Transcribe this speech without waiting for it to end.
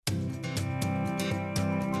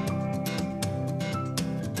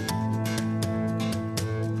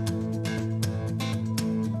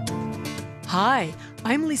Hi,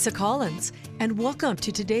 I'm Lisa Collins, and welcome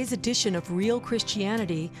to today's edition of Real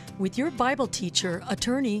Christianity with your Bible teacher,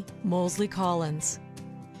 attorney Mosley Collins.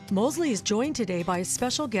 Mosley is joined today by a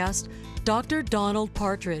special guest, Dr. Donald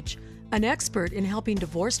Partridge, an expert in helping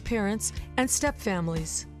divorced parents and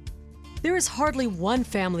stepfamilies. There is hardly one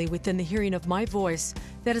family within the hearing of my voice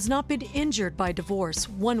that has not been injured by divorce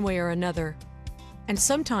one way or another. And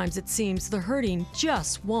sometimes it seems the hurting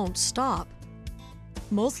just won't stop.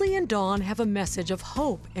 Mosley and Dawn have a message of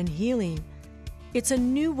hope and healing. It's a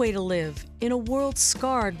new way to live in a world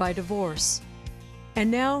scarred by divorce.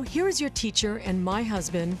 And now, here is your teacher and my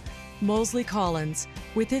husband, Mosley Collins,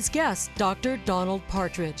 with his guest, Dr. Donald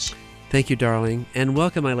Partridge. Thank you, darling, and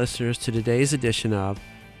welcome my listeners to today's edition of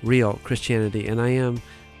Real Christianity. And I am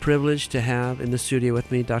privileged to have in the studio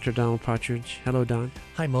with me Dr. Donald Partridge. Hello, Don.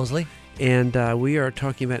 Hi, Mosley. And we are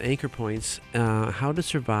talking about anchor points, how to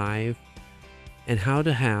survive and how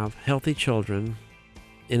to have healthy children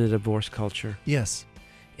in a divorce culture. Yes.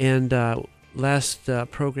 And last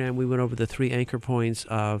program, we went over the three anchor points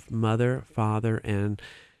of mother, father, and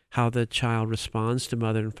how the child responds to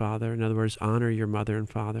mother and father. In other words, honor your mother and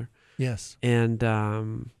father. Yes. And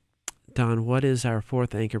Don, what is our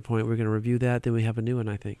fourth anchor point? We're going to review that. Then we have a new one,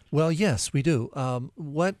 I think. Well, yes, we do.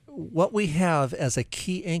 What we have as a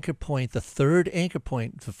key anchor point, the third anchor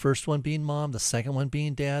point, the first one being mom, the second one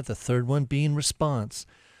being dad, the third one being response.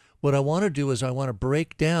 What I want to do is I want to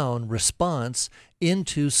break down response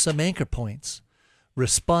into some anchor points.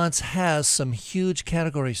 Response has some huge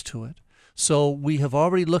categories to it. So we have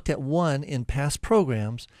already looked at one in past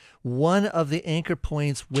programs. One of the anchor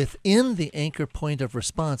points within the anchor point of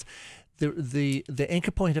response, the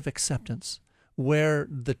anchor point of acceptance, where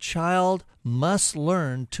the child must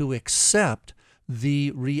learn to accept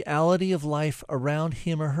the reality of life around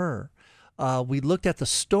him or her. We looked at the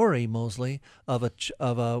story, Mosley, of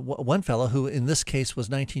one fellow who, in this case, was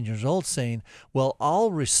 19 years old, saying, "Well,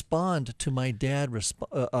 I'll respond to my dad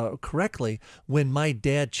correctly when my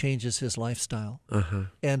dad changes his lifestyle." Uh-huh.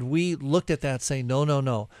 And we looked at that, saying,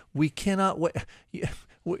 "No, we cannot wait."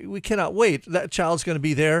 We cannot wait. That child's going to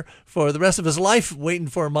be there for the rest of his life waiting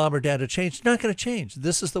for mom or dad to change. It's not going to change.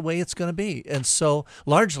 This is the way it's going to be. And so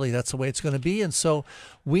largely that's the way it's going to be. And so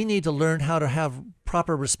we need to learn how to have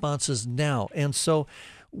proper responses now. And so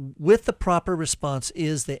with the proper response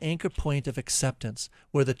is the anchor point of acceptance,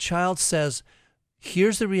 where the child says,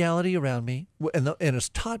 here's the reality around me, and it's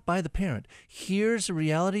taught by the parent. Here's the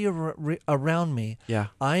reality around me. Yeah.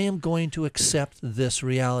 I am going to accept this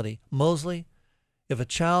reality. Mosley, if a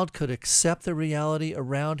child could accept the reality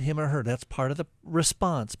around him or her, that's part of the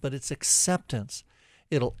response, but it's acceptance.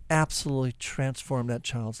 It'll absolutely transform that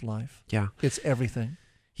child's life. Yeah. It's everything.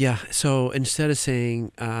 Yeah. So instead of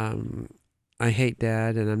saying, I hate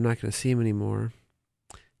dad and I'm not going to see him anymore,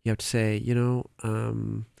 you have to say,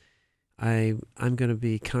 I'm going to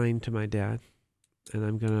be kind to my dad and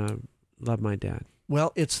I'm going to love my dad.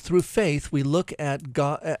 Well, it's through faith. We look at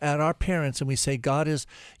God, at our parents, and we say, God has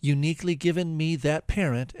uniquely given me that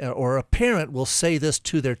parent, or a parent will say this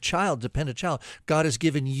to their child, dependent child. God has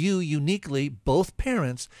given you uniquely both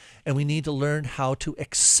parents, and we need to learn how to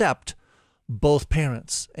accept both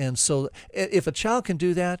parents. And so if a child can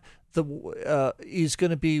do that, he's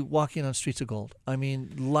going to be walking on streets of gold. I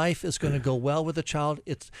mean, life is going to go well with the child.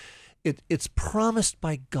 It's promised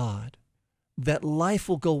by God that life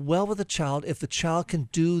will go well with the child if the child can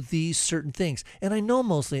do these certain things. And I know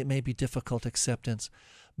mostly it may be difficult acceptance,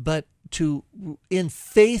 but to, in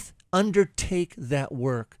faith, undertake that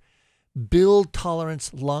work, build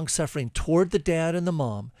tolerance, long-suffering toward the dad and the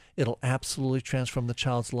mom, it'll absolutely transform the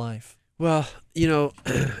child's life. Well,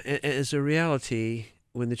 as a reality,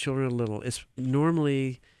 when the children are little, it's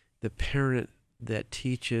normally the parent that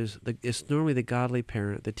teaches, it's normally the godly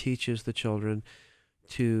parent that teaches the children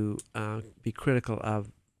to be critical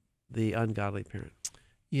of the ungodly parent.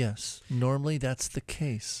 Yes, normally that's the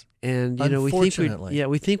case. And we think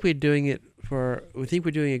we're doing it we think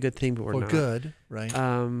we're doing a good thing, but we're not. Good, right?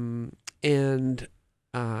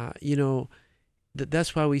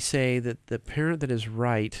 That's why we say that the parent that is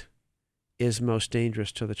right is most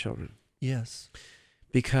dangerous to the children. Yes.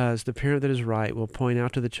 Because the parent that is right will point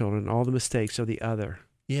out to the children all the mistakes of the other.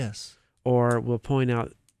 Yes. Or will point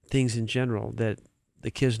out things in general that the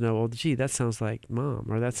kids know, oh, gee, that sounds like mom,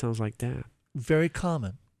 or that sounds like dad. Very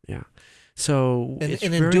common. Yeah. So and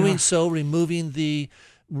in doing so, removing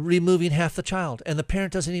half the child, and the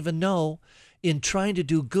parent doesn't even know. In trying to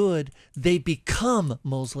do good, they become,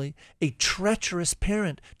 Mosley, a treacherous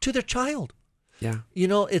parent to their child. Yeah. You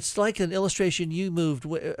know, it's like an illustration you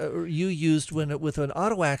used when with an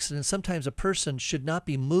auto accident. Sometimes a person should not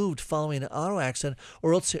be moved following an auto accident,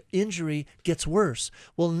 or else the injury gets worse.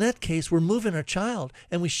 Well, in that case, we're moving our child,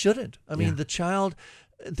 and we shouldn't. I mean,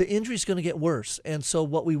 the injury is going to get worse, and so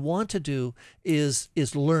what we want to do is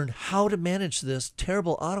learn how to manage this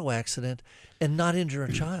terrible auto accident and not injure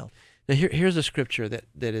a child. Now here's a scripture that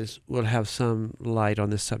will have some light on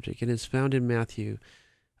this subject, and it's found in Matthew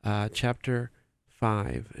chapter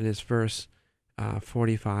 5, and it's verse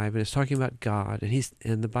 45, and it's talking about God,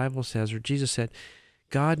 and the Bible says, or Jesus said,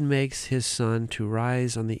 God makes his sun to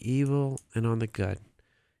rise on the evil and on the good,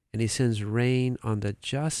 and he sends rain on the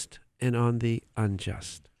just and on the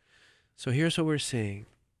unjust. So here's what we're saying.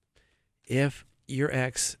 If your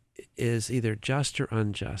ex is either just or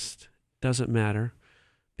unjust, doesn't matter,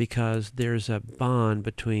 because there's a bond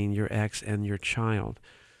between your ex and your child.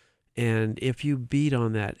 And if you beat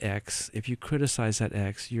on that ex, if you criticize that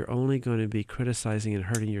ex, you're only going to be criticizing and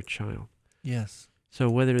hurting your child. Yes. So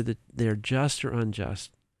whether they're just or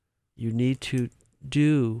unjust, you need to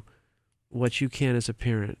do what you can as a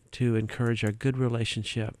parent to encourage a good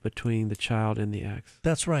relationship between the child and the ex.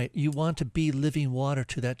 That's right. You want to be living water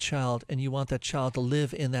to that child, and you want that child to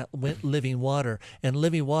live in that living water. And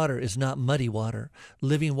living water is not muddy water.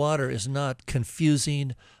 Living water is not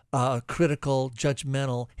confusing, critical,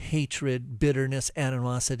 judgmental, hatred, bitterness,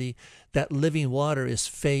 animosity. That living water is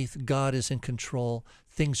faith. God is in control.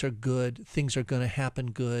 Things are good. Things are going to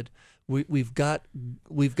happen good. We've got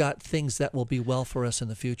things that will be well for us in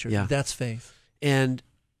the future. Yeah. That's faith. And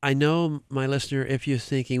I know, my listener, if you're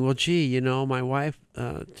thinking, well, gee, my wife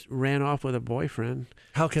ran off with a boyfriend.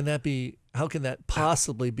 How can that be? How can that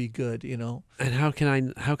possibly be good? And how can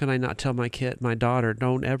I not tell my daughter,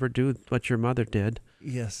 don't ever do what your mother did?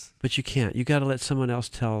 Yes. But you can't. You got to let someone else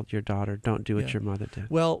tell your daughter, don't do what Yeah. your mother did.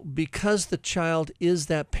 Well, because the child is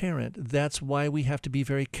that parent, that's why we have to be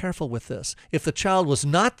very careful with this. If the child was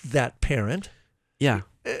not that parent, Yeah.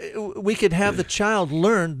 we could have the child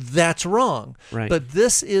learn that's wrong. Right. But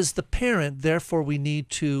this is the parent, therefore we need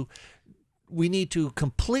to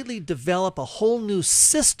completely develop a whole new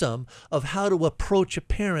system of how to approach a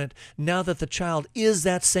parent now that the child is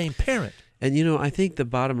that same parent. And I think the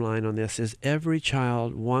bottom line on this is every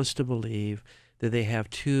child wants to believe that they have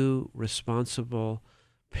two responsible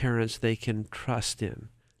parents they can trust in,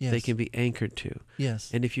 Yes. they can be anchored to. Yes.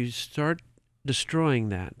 And if you start destroying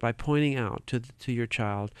that by pointing out to your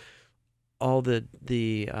child all the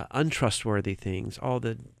untrustworthy things, all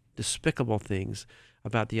the despicable things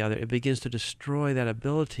about the other, it begins to destroy that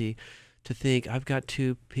ability to think, I've got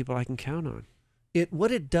two people I can count on.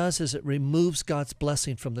 What it does is it removes God's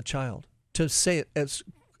blessing from the child. To say it as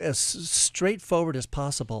straightforward as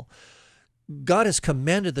possible, God has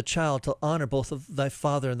commanded the child to honor both of thy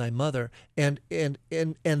father and thy mother, and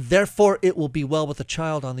therefore it will be well with the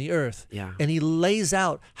child on the earth. Yeah. And he lays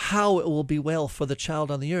out how it will be well for the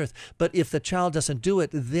child on the earth. But if the child doesn't do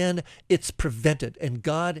it, then it's prevented, and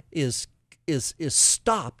God is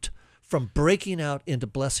stopped from breaking out into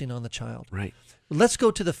blessing on the child. Right. Let's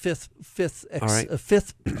go to the fifth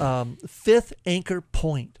anchor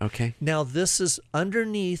point. Okay. Now, this is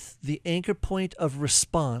underneath the anchor point of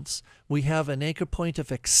response. We have an anchor point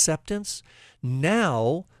of acceptance.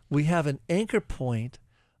 Now we have an anchor point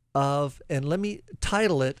of, and let me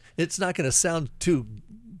title it, it's not going to sound too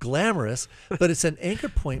glamorous, but it's an anchor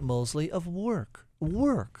point, Mosley, of work.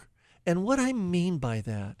 Work. And what I mean by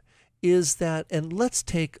that is that, and let's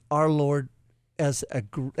take our Lord as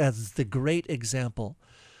the great example.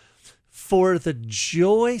 For the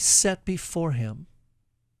joy set before him,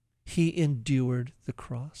 he endured the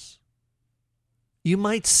cross. You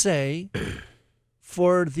might say,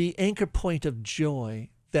 for the anchor point of joy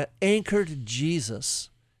that anchored Jesus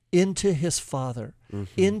into his Father,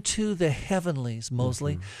 into the heavenlies,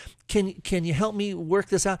 Mosley. Can you help me work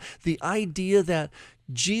this out? The idea that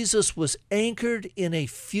Jesus was anchored in a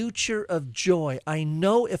future of joy. I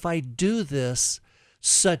know if I do this,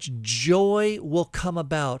 such joy will come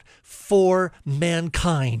about for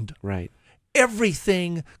mankind. Right.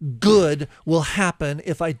 Everything good will happen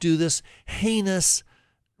if I do this heinous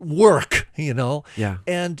work, Yeah.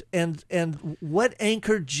 And what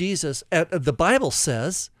anchored Jesus? The Bible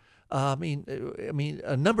says, I mean,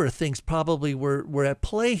 a number of things probably were at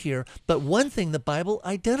play here, but one thing the Bible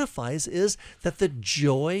identifies is that the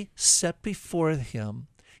joy set before him,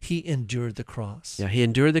 he endured the cross. Yeah, he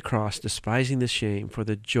endured the cross, despising the shame for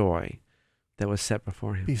the joy that was set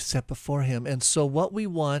before him. Be set before him. And so what we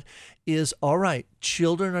want is, all right,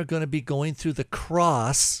 children are going to be going through the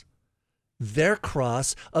cross. their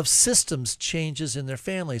cross of systems changes in their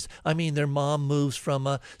families. I mean, their mom moves from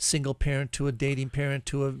a single parent to a dating parent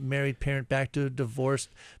to a married parent, back to a divorced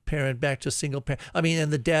parent, back to a single parent. I mean,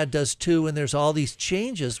 and the dad does too, and there's all these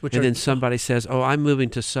changes. And then somebody says, oh, I'm moving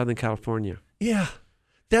to Southern California. Yeah.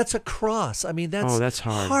 That's a cross. I mean, that's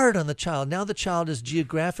hard on the child. Now the child is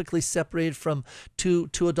geographically separated from two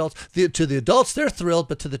adults. To the adults, they're thrilled,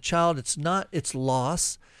 but to the child, it's not. It's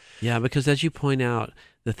loss. Yeah, because as you point out,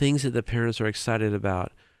 the things that the parents are excited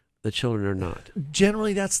about, the children are not.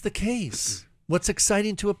 Generally, that's the case. What's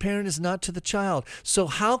exciting to a parent is not to the child. So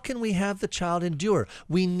how can we have the child endure?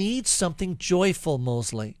 We need something joyful,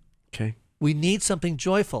 Mosley. Okay. We need something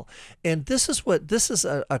joyful. And this is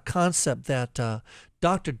a concept that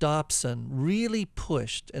Dr. Dobson really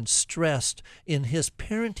pushed and stressed in his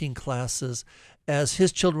parenting classes as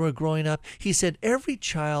his children were growing up. He said every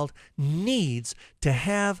child needs to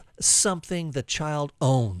have something the child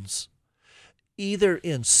owns. Either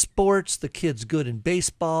in sports, the kid's good in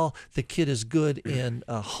baseball, the kid is good in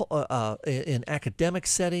academic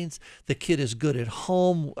settings, the kid is good at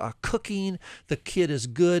home cooking, the kid is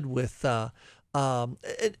good with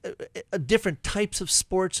different types of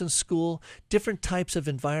sports in school, different types of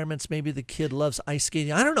environments. Maybe the kid loves ice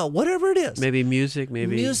skating. I don't know, whatever it is. Maybe music,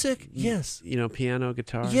 yes. Piano,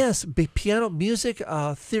 guitar. Yes, piano, music,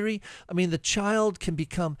 theory. I mean, the child can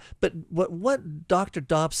become, but what Dr.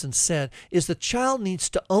 Dobson said is the child needs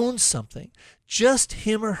to own something, just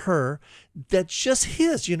him or her, that's just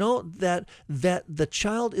his, that the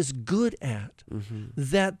child is good at,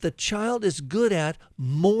 that the child is good at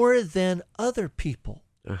more than other people.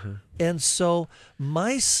 And so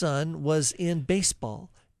my son was in baseball,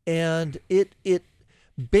 and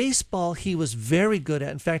baseball he was very good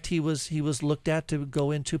at. In fact, he was looked at to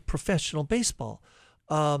go into professional baseball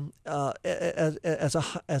as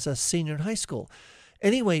a senior in high school.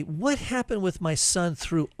 Anyway, what happened with my son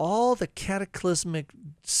through all the cataclysmic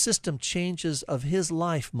system changes of his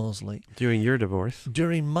life, Mosley? During your divorce?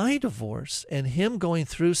 During my divorce, and him going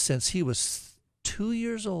through since he was 2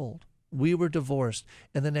 years old. We were divorced,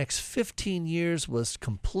 and the next 15 years was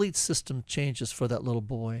complete system changes for that little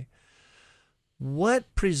boy.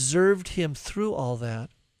 What preserved him through all that?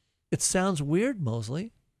 It sounds weird,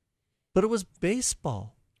 Mosley, but it was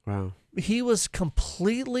baseball. Wow. He was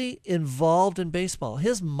completely involved in baseball.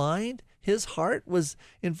 His mind, his heart was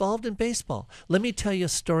involved in baseball. Let me tell you a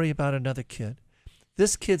story about another kid.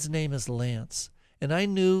 This kid's name is Lance. And I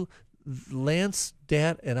knew Lance's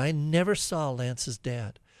dad, and I never saw Lance's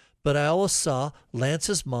dad. But I always saw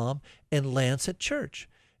Lance's mom and Lance at church.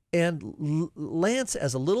 And Lance,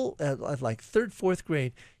 as a little, like third, fourth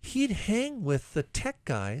grade, he'd hang with the tech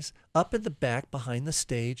guys up in the back behind the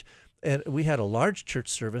stage. And we had a large church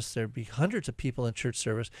service. There'd be hundreds of people in church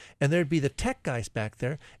service. And there'd be the tech guys back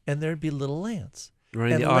there, and there'd be little Lance.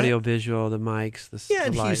 Running the audio, visual, the mics, the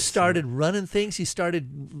and lights. He started running things. He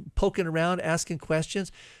started poking around, asking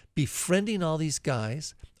questions, befriending all these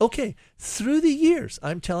guys. Okay, through the years,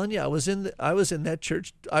 I'm telling you, I was in that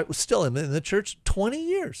church. I was still in the church 20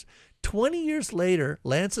 years. 20 years later,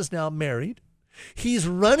 Lance is now married. He's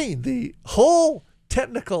running the whole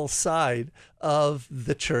technical side of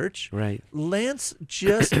the church. Right. Lance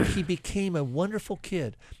he became a wonderful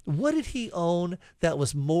kid. What did he own that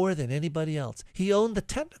was more than anybody else? He owned the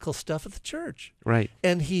technical stuff of the church. Right.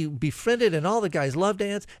 And he befriended, and all the guys loved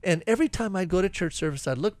dance. And every time I'd go to church service,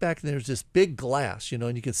 I'd look back, and there's this big glass,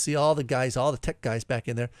 and you could see all the guys, all the tech guys back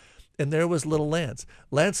in there. And there was little Lance.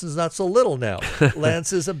 Lance is not so little now.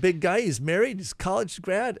 Lance is a big guy. He's married. He's a college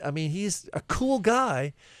grad. I mean, he's a cool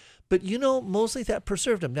guy. But Mosley, that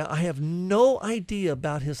preserved him. Now, I have no idea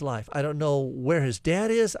about his life. I don't know where his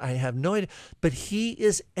dad is. I have no idea. But he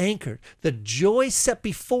is anchored. The joy set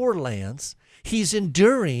before Lance, he's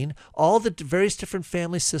enduring all the various different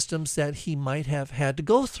family systems that he might have had to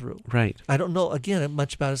go through. Right. I don't know, again,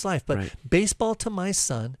 much about his life. But baseball to my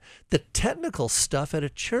son, the technical stuff at a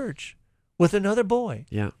church with another boy.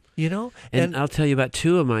 Yeah. And I'll tell you about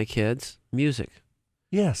two of my kids, music.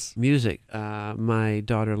 Yes. Music. My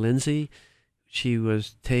daughter, Lindsay, she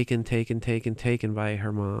was taken by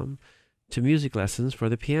her mom to music lessons for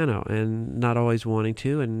the piano, and not always wanting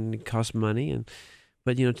to, and it cost money.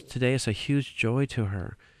 But today it's a huge joy to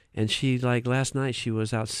her. And she, like last night, she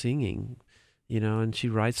was out singing, and she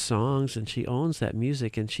writes songs, and she owns that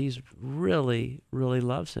music, and she's really, really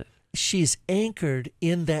loves it. She's anchored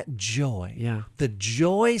in that joy. Yeah. The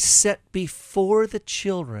joy set before the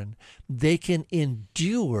children, they can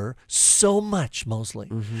endure so much, Mosley.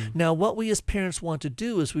 Now, what we as parents want to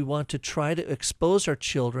do is we want to try to expose our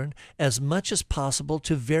children as much as possible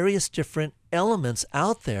to various different elements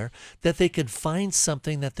out there that they can find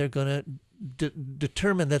something that they're going to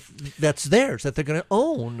determine that that's theirs, that they're going to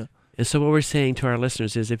own. And so what we're saying to our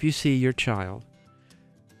listeners is, if you see your child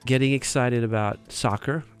getting excited about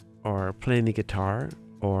soccer or playing the guitar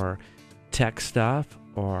or tech stuff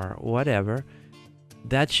or whatever,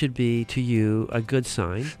 that should be to you a good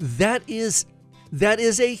sign. That is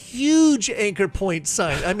a huge anchor point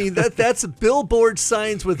sign. I mean, that's billboard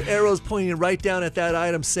signs with arrows pointing right down at that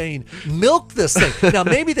item saying, "Milk this thing." Now,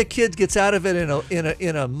 maybe the kid gets out of it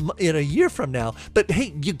in a year from now, but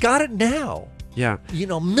hey, you got it now. Yeah.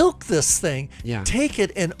 Milk this thing. Yeah. Take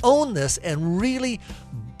it and own this, and really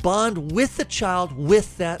bond with the child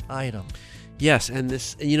with that item. Yes, and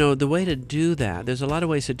this, the way to do that, there's a lot of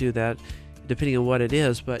ways to do that, depending on what it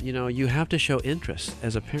is, but, you have to show interest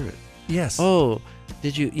as a parent. Yes. Oh,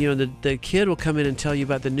 did you, the kid will come in and tell you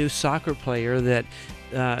about the new soccer player that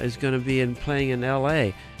is going to be playing in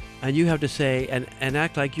L.A., and you have to say, and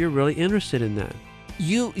act like you're really interested in that.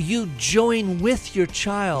 You join with your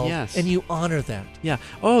child, yes, and you honor that. Yeah.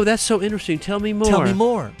 Oh, that's so interesting. Tell me more. Tell me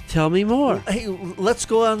more. Tell me more. Hey, let's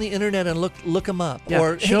go on the internet and look him up. Yeah.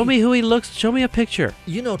 Or show me who he looks. Show me a picture.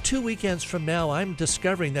 2 weekends from now, I'm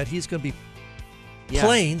discovering that he's going to be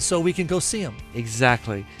playing, so we can go see him.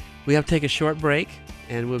 Exactly. We have to take a short break,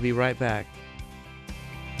 and we'll be right back.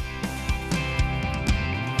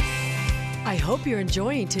 I hope you're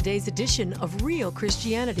enjoying today's edition of Real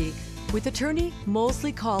Christianity with attorney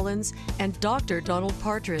Mosley Collins and Dr. Donald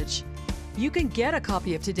Partridge. You can get a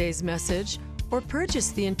copy of today's message or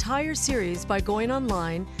purchase the entire series by going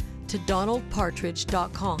online to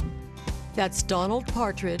donaldpartridge.com. That's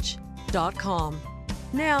donaldpartridge.com.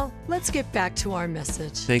 Now, let's get back to our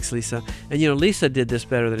message. Thanks, Lisa. And Lisa did this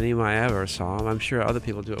better than anyone I ever saw. I'm sure other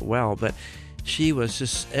people do it well, but she was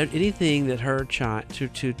just anything that her child,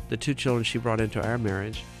 the two children she brought into our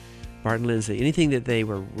marriage, Bart and Lindsay, anything that they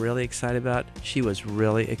were really excited about, she was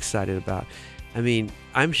really excited about. I mean,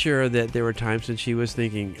 I'm sure that there were times when she was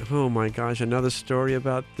thinking, oh my gosh, another story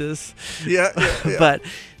about this. Yeah. But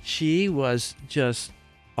she was just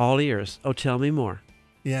all ears. Oh, tell me more.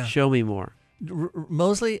 Yeah. Show me more.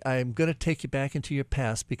 Mosley, I'm going to take you back into your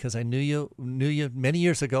past because I knew you many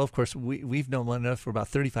years ago. Of course, we've known one another for about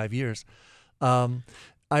 35 years.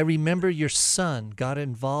 I remember your son got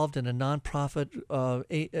involved in a nonprofit,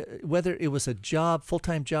 whether it was a job,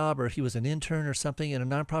 full-time job, or he was an intern or something in a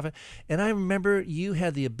nonprofit. And I remember you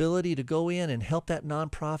had the ability to go in and help that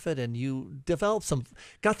nonprofit, and you developed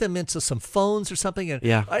got them into some phones or something. And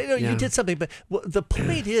yeah, I know you did something, but the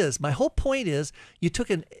point is, my whole point is, you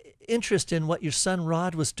took an interest in what your son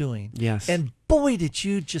Rod was doing. Yes. And boy, did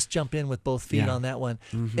you just jump in with both feet on that one.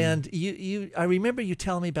 Mm-hmm. And I remember you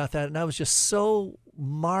telling me about that, and I was just so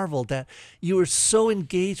marveled that you were so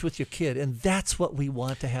engaged with your kid, and that's what we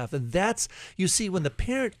want to have. And that's, you see, when the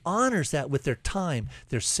parent honors that with their time,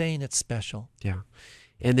 they're saying it's special. Yeah.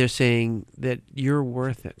 And they're saying that you're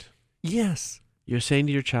worth it. Yes. You're saying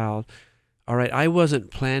to your child, all right, I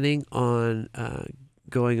wasn't planning on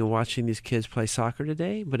going and watching these kids play soccer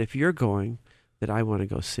today, but if you're going, that I want to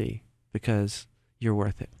go see because you're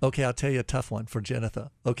worth it. Okay, I'll tell you a tough one for Jenitha.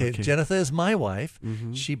 Okay. Jenitha is my wife.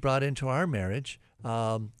 Mm-hmm. She brought into our marriage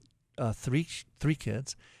three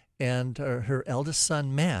kids, and her eldest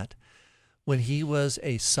son, Matt, when he was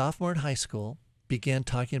a sophomore in high school, began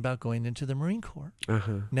talking about going into the Marine Corps.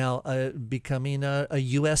 Now, becoming a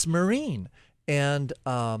U.S. Marine. And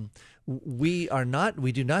we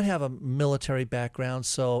do not have a military background.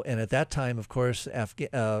 So, and at that time, of course,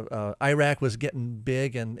 Iraq was getting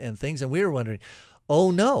big and things, and we were wondering,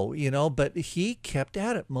 oh no, but he kept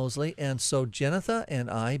at it, Mosley. And so Jenitha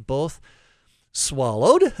and I both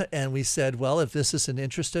swallowed, and we said, well, if this is an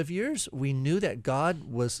interest of yours, we knew that God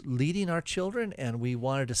was leading our children, and we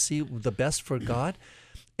wanted to see the best for God.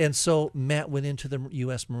 And so Matt went into the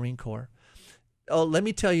U.S. Marine Corps. Oh, let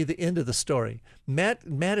me tell you the end of the story. Matt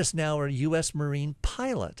is now a U.S. Marine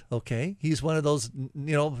pilot, okay? He's one of those,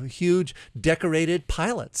 huge decorated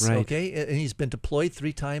pilots, right. Okay? And he's been deployed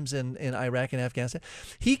 3 times in Iraq and Afghanistan.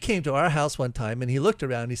 He came to our house one time, and he looked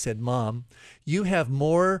around and he said, Mom, you have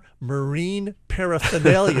more Marine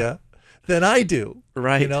paraphernalia than I do.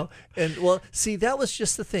 Right. And well, see, that was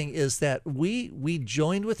just the thing, is that we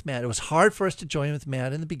joined with Matt. It was hard for us to join with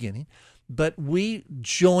Matt in the beginning, but we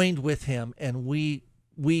joined with him, and we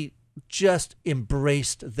just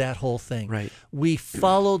embraced that whole thing. Right. We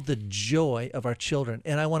followed the joy of our children.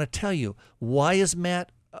 And I want to tell you, why is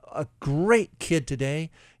Matt a great kid today?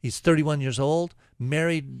 He's 31 years old,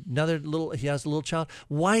 married he has a little child.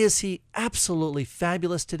 Why is he absolutely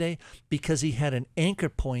fabulous today? Because he had an anchor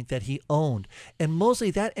point that he owned. And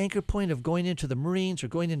mostly that anchor point of going into the Marines or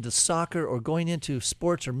going into soccer or going into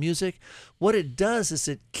sports or music, what it does is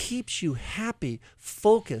it keeps you happy,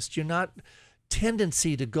 focused. You're not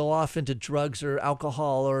tendency to go off into drugs or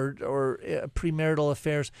alcohol or premarital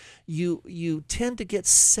affairs. You tend to get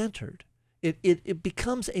centered. It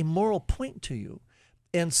becomes a moral point to you.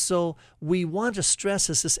 And so we want to stress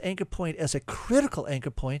this anchor point as a critical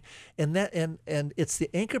anchor point, and it's the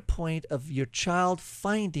anchor point of your child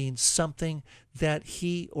finding something that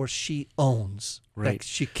he or she owns, right? That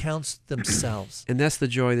she counts themselves. And that's the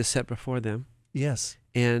joy that's set before them. Yes.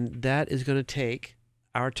 And that is going to take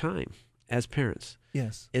our time as parents.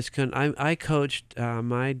 Yes. I coached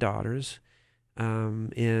my daughters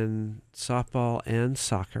in softball and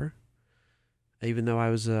soccer, even though I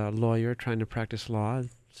was a lawyer trying to practice law,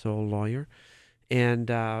 so a lawyer. And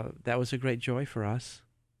that was a great joy for us.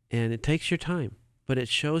 And it takes your time, but it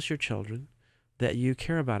shows your children that you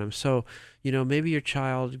care about them. So, maybe your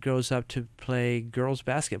child grows up to play girls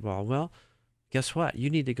basketball. Well, guess what? You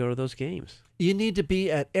need to go to those games. You need to be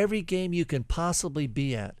at every game you can possibly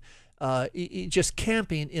be at. Just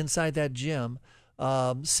camping inside that gym,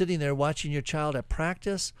 sitting there watching your child at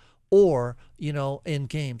practice or, in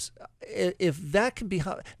games. If that can be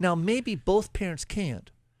now maybe both parents can't,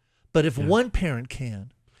 but if one parent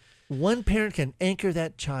can anchor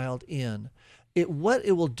that child in, what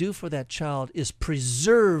it will do for that child is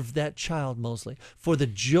preserve that child, Mosley. For the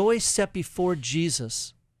joy set before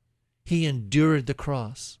Jesus, he endured the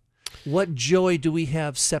cross. What joy do we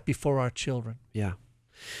have set before our children? Yeah.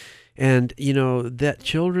 And, that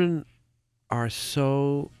children are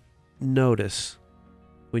so notice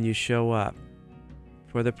when you show up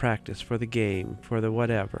for the practice, for the game, for the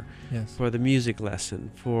whatever, yes, for the music lesson,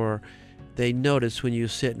 they notice when you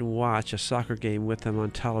sit and watch a soccer game with them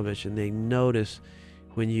on television. They notice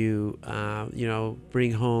when you,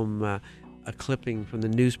 bring home a clipping from the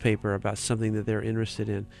newspaper about something that they're interested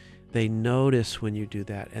in. They notice when you do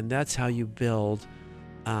that. And that's how you build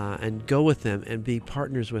and go with them and be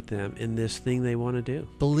partners with them in this thing they want to do.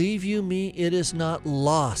 Believe you me, it is not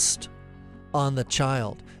lost on the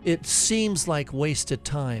child. It seems like wasted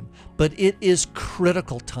time, but it is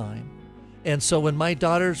critical time. And so when my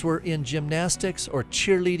daughters were in gymnastics or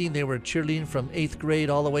cheerleading, they were cheerleading from 8th grade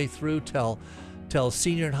all the way through till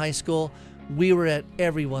senior in high school. We were at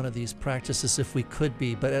every one of these practices if we could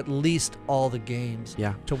be, but at least all the games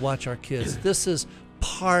to watch our kids. This is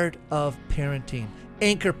part of parenting.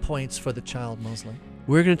 Anchor points for the child, Mosley.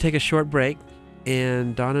 We're going to take a short break,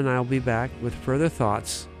 and Don and I will be back with further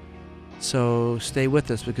thoughts. So stay with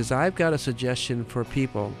us, because I've got a suggestion for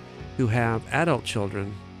people who have adult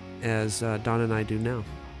children, as Don and I do now.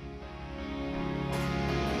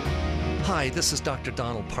 Hi, this is Dr.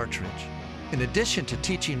 Donald Partridge. In addition to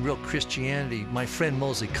teaching real Christianity, my friend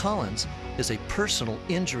Mosley Collins is a personal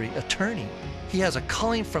injury attorney. He has a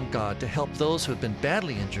calling from God to help those who have been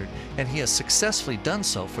badly injured, and he has successfully done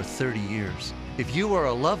so for 30 years. If you or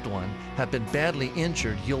a loved one have been badly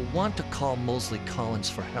injured, you'll want to call Mosley Collins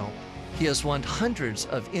for help. He has won hundreds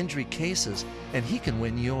of injury cases, and he can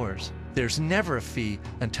win yours. There's never a fee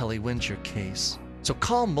until he wins your case. So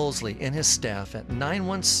call Mosley and his staff at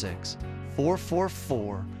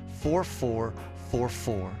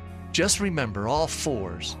 916-444-4444. Just remember all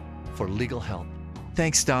fours for legal help.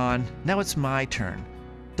 Thanks, Don. Now it's my turn.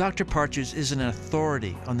 Dr. Partridge is an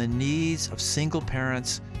authority on the needs of single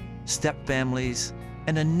parents, step families,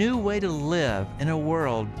 and a new way to live in a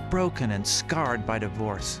world broken and scarred by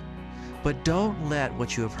divorce. But don't let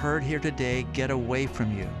what you have heard here today get away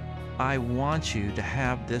from you. I want you to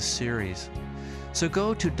have this series. So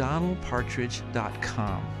go to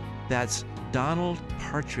donaldpartridge.com. That's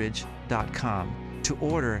donaldpartridge.com to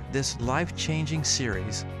order this life-changing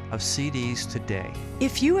series of CDs today.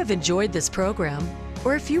 If you have enjoyed this program,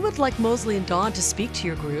 or if you would like Mosley and Don to speak to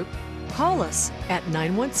your group, call us at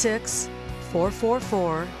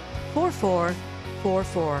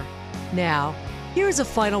 916-444-4444. Now, here's a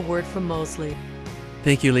final word from Mosley.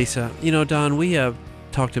 Thank you, Lisa. Don, we have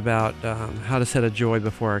talked about how to set a joy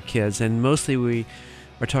before our kids, and mostly we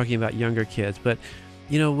are talking about younger kids. But,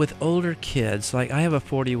 with older kids, like I have a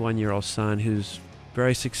 41-year-old son who's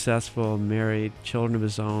very successful, married, children of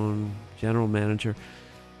his own, general manager.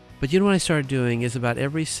 But what I started doing is about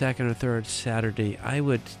every second or third Saturday, I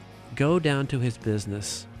would go down to his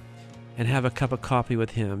business and have a cup of coffee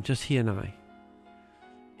with him, just he and I.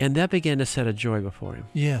 And that began to set a joy before him.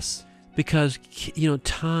 Yes. Because,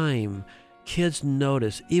 time Kids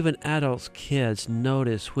notice, even adults, kids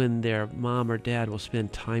notice when their mom or dad will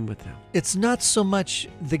spend time with them. It's not so much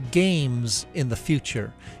the games in the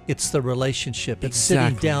future. It's the relationship. It's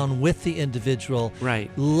Exactly. sitting down with the individual. Right.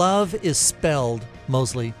 Love is spelled,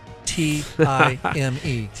 Mosley,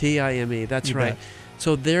 T-I-M-E. T-I-M-E, that's You right. bet.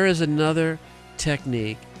 So there is another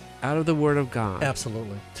technique out of the Word of God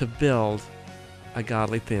Absolutely. to build a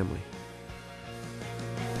godly family.